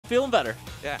feeling better.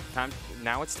 Yeah,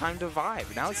 now it's time to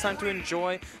vibe. Now it's time to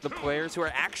enjoy the players who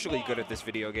are actually good at this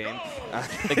video game.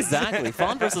 Exactly.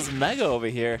 Fawn versus Mega over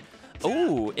here.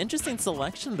 Ooh, interesting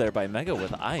selection there by Mega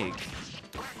with Ike.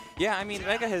 Yeah, I mean,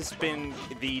 Mega has been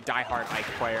the diehard Ike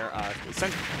player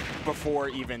since before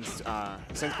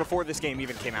this game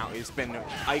even came out. He's been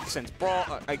Ike since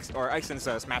Ike since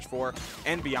Smash 4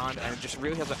 and beyond, and just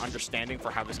really has an understanding for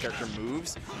how this character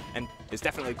moves, and is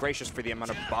definitely gracious for the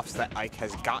amount of buffs that Ike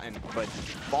has gotten. But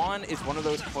Fawn is one of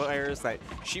those players that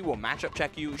she will matchup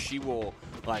check you. She will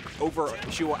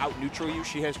out neutral you.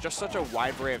 She has just such a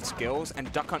wide array of skills,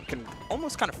 and Duck Hunt can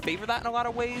almost kind of favor that in a lot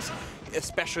of ways,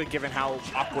 especially given how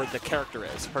awkward the character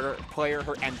is. Her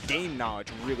and game knowledge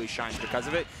really shines because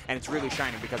of it, and it's really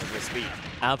shining because of his speed.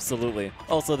 Absolutely.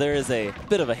 Also, there is a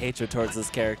bit of a hatred towards this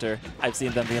character. I've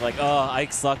seen them being like, oh,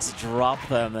 Ike sucks, drop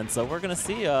them. And so we're going to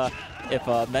see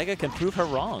if Mega can prove her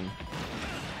wrong.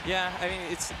 Yeah, I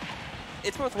mean,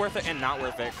 it's both worth it and not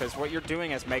worth it, because what you're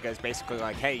doing as Mega is basically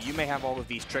like, hey, you may have all of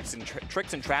these tricks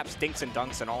and traps, dinks and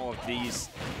dunks, and all of these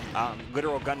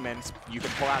literal gunmen you can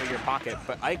pull out of your pocket,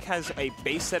 but Ike has a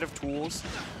base set of tools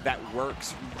that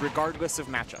works regardless of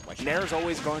matchup. Like, Nair's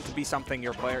always going to be something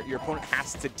your opponent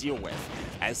has to deal with,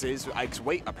 as is Ike's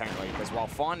weight, apparently, because while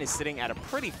Fawn is sitting at a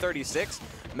pretty 36,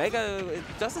 Mega, it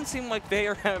doesn't seem like they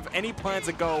have any plans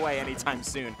to go away anytime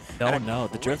soon. No,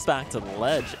 the drift back to the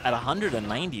ledge at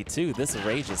 192. This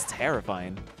rage is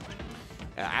terrifying.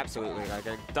 Absolutely. Like,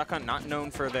 Duck Hunt not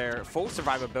known for their full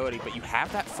survivability, but you have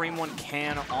that frame 1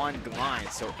 can on line,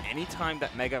 so anytime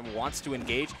that Mega wants to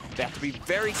engage, they have to be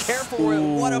very careful.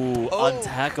 Ooh,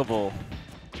 untackable.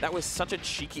 That was such a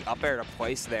cheeky up air to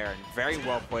place there, and very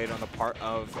well played on the part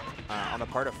of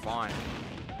Fawn.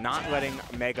 Not letting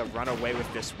Mega run away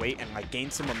with this weight and like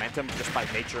gain some momentum just by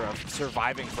nature of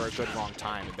surviving for a good long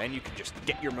time. And then you can just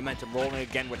get your momentum rolling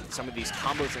again with some of these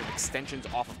combos and extensions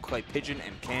off of Clay Pigeon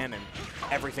and Can and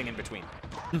everything in between.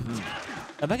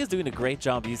 And Mega's doing a great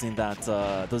job using that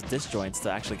those disjoints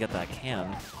to actually get that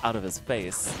Can out of his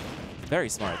face. Very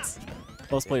smart.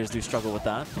 Most players do struggle with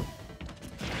that.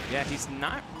 Yeah, he's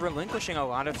not relinquishing a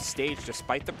lot of stage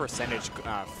despite the percentage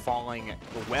falling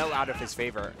well out of his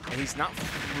favor. And he's not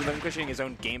relinquishing his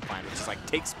own game plan, which is like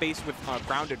take space with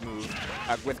grounded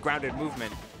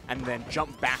movement, and then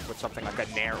jump back with something like a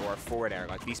nair or a forward air.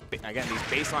 Like these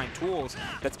baseline tools,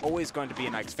 that's always going to be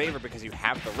in Ike's favor because you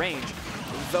have the range,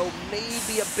 though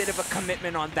maybe a bit of a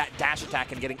commitment on that dash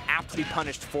attack and getting aptly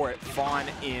punished for it. Fawn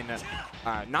in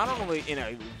not only in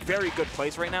a very good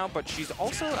place right now, but she's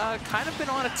also kind of been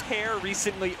on a tear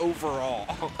recently overall.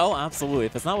 Oh, absolutely.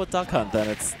 If it's not with Duck Hunt, then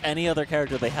it's any other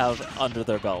character they have under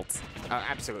their belt.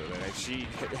 Absolutely. Like, she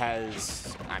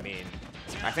has, I mean,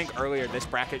 I think earlier this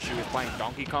bracket she was playing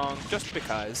Donkey Kong just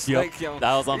because. Yep, like, you know,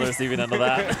 that was on the receiving end of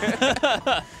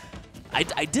that.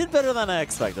 I did better than I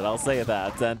expected, I'll say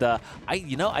that. And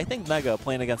I think Mega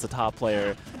playing against a top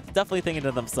player, definitely thinking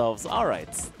to themselves, all right,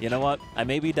 you know what? I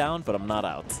may be down, but I'm not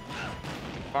out.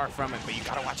 Far from it, but you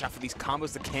gotta watch out for these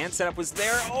combos. The Can setup was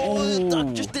there. Oh, the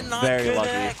duck just did not connect.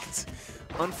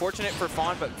 Lucky. Unfortunate for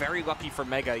Fawn, but very lucky for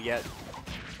Mega, yet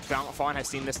Fawn has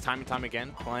seen this time and time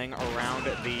again, playing around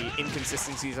the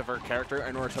inconsistencies of her character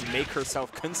in order to make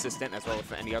herself consistent, as well as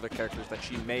any other characters that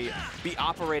she may be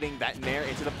operating that nair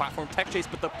into the platform tech chase,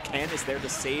 but the Can is there to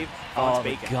save Fawn's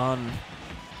bacon. The gun.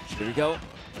 Here we go.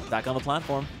 Back on the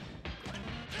platform.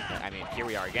 I mean, here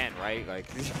we are again, right? Like,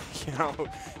 you know,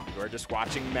 we're just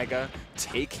watching Mega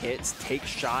take hits, take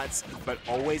shots, but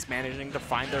always managing to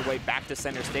find their way back to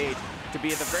center stage to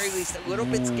be at the very least a little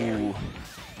bit scary.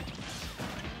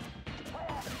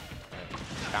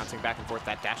 Bouncing back and forth,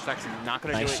 that dash attack's not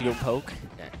going to do it. Nice shield poke.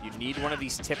 Yeah, you need one of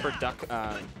these tipper duck,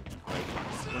 one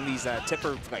of these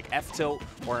tipper like F tilt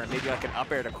or maybe like an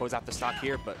up air to close out the stock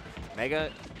here. But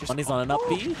Mega just Money's on an up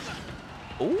B.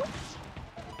 Ooh,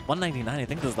 199. I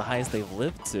think this is the highest they've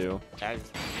lived to.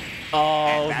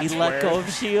 Oh, he let go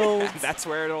of shield. That's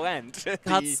where it'll end.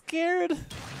 Got scared.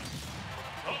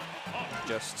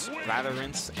 Just lather,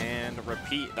 rinse, and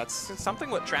repeat. That's something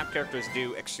what trap characters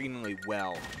do exceedingly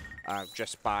well.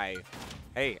 Just by,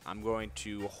 hey, I'm going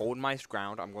to hold my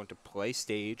ground, I'm going to play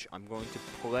stage, I'm going to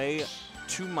play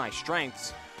to my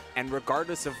strengths, and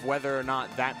regardless of whether or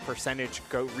not that percentage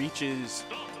reaches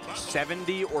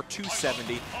 70 or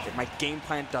 270, if my game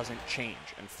plan doesn't change.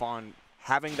 And Fawn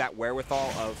having that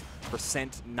wherewithal of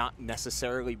percent not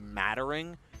necessarily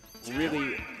mattering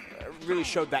really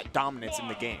showed that dominance in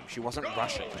the game. She wasn't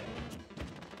rushing,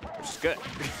 which is good.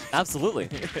 Absolutely.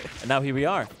 And now here we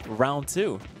are, round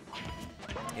 2.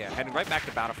 Yeah, heading right back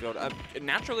to Battlefield.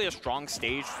 Naturally a strong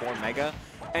stage for Mega,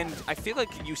 and I feel like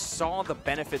you saw the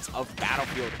benefits of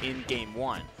Battlefield in Game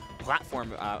 1.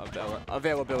 platform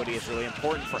availability is really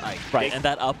important for Ike. Right, and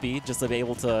that up B, just to be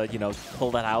able to, you know,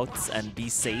 pull that out and be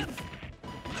safe.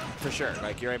 For sure.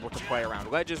 Like, you're able to play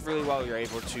around ledges really well. You're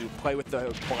able to play with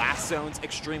the blast zones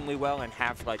extremely well and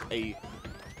have, like, a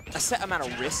set amount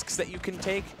of risks that you can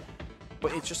take.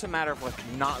 But it's just a matter of, like,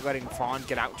 not letting Fawn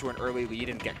get out to an early lead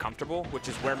and get comfortable, which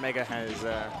is where Mega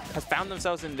has found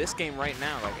themselves in this game right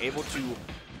now. Like, able to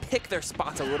pick their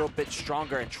spots a little bit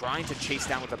stronger and trying to chase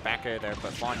down with the back air there,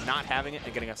 but Fawn not having it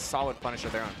and getting a solid punish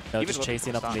of their own. No, just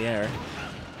chasing up in the air.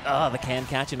 Ah, the can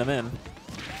catching them in.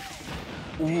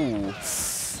 Ooh.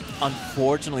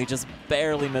 Unfortunately, just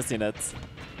barely missing it.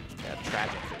 Yeah,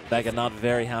 tragic. Mega not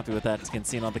very happy with that. You can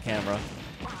see it on the camera.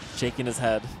 Shaking his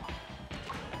head.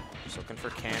 Just looking for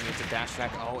Cam, it's a dash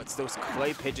attack. Oh, it's those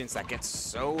clay pigeons that get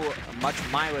so much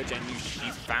mileage, and she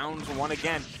found one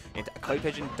again. And clay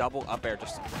pigeon double up air,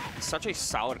 just such a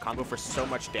solid combo for so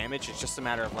much damage. It's just a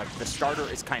matter of, like, the starter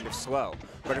is kind of slow.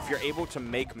 But if you're able to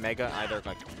make Mega either,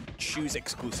 like, choose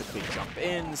exclusively jump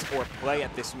ins or play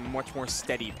at this much more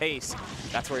steady pace,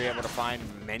 that's where you're able to find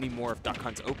many more of Duck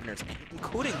Hunt's openers,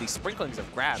 including these sprinklings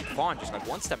of grab. Fawn just, like,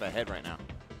 one step ahead right now.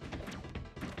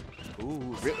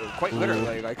 Ooh, really, quite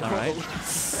literally. Like, all right.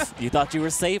 You thought you were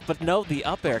safe, but no, the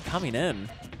up air coming in.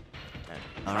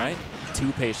 All right,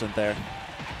 too patient there.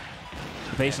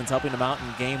 The patience helping him out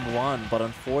in game one, but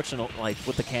unfortunately, like,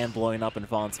 with the can blowing up in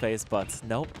Fawn's face, but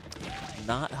nope,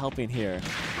 not helping here.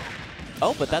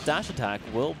 Oh, but that dash attack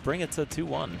will bring it to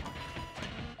 2-1.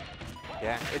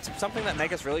 Yeah, it's something that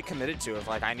Mega's really committed to, of,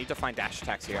 like, I need to find dash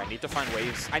attacks here. I need to find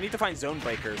waves. I need to find zone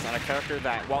breakers on a character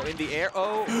that, while in the air,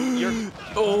 oh,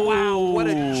 wow, what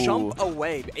a jump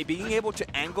away. Being able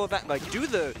to angle that, like, do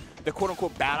the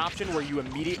quote-unquote bad option where you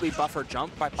immediately buffer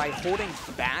jump by holding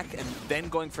back and then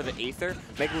going for the Aether,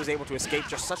 Mega was able to escape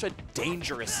just such a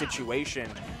dangerous situation,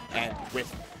 and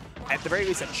with, at the very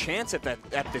least, a chance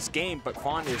at this game, but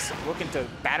Fawn is looking to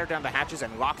batter down the hatches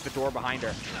and lock the door behind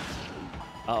her.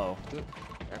 Uh-oh.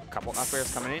 A couple up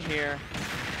airs coming in here.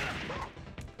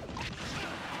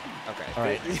 Okay. All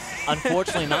right.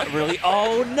 Unfortunately, not really.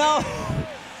 Oh, no!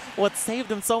 What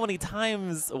saved him so many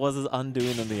times was his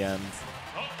undoing in the end.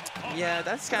 Yeah,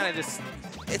 that's kind of just...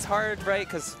 It's hard, right?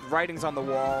 Because writing's on the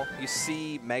wall. You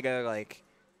see Mega, like,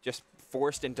 just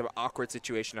forced into awkward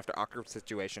situation after awkward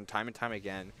situation time and time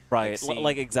again. Right.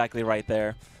 Like exactly right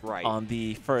there. Right. On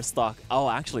the first stock. Oh,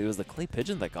 actually, it was the clay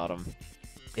pigeon that got him.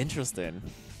 Interesting.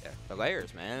 Yeah, the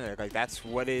layers, man. They're, like, that's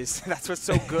what's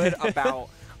so good about,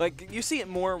 like, you see it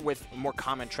more with more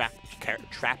common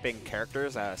trapping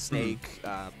characters, Snake,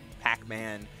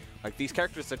 Pac-Man, like these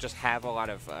characters that just have a lot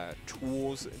of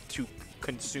tools to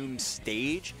consume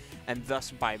stage, and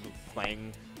thus by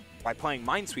playing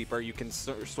Minesweeper, you can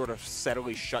sort of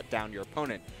steadily shut down your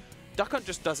opponent. Duck Hunt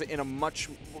just does it in a much,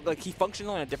 like, he functions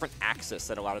on a different axis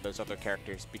than a lot of those other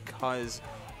characters, because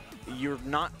you're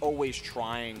not always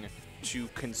trying to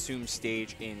consume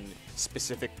stage in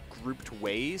specific grouped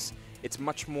ways. It's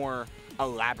much more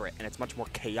elaborate and it's much more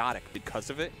chaotic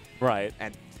because of it. Right.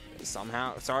 And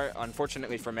somehow,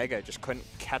 unfortunately for Mega, it just couldn't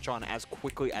catch on as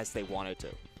quickly as they wanted to.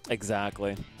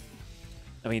 Exactly.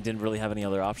 I mean, didn't really have any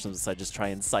other options besides just try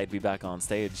and side B back on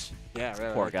stage. Yeah,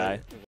 really. Poor guy.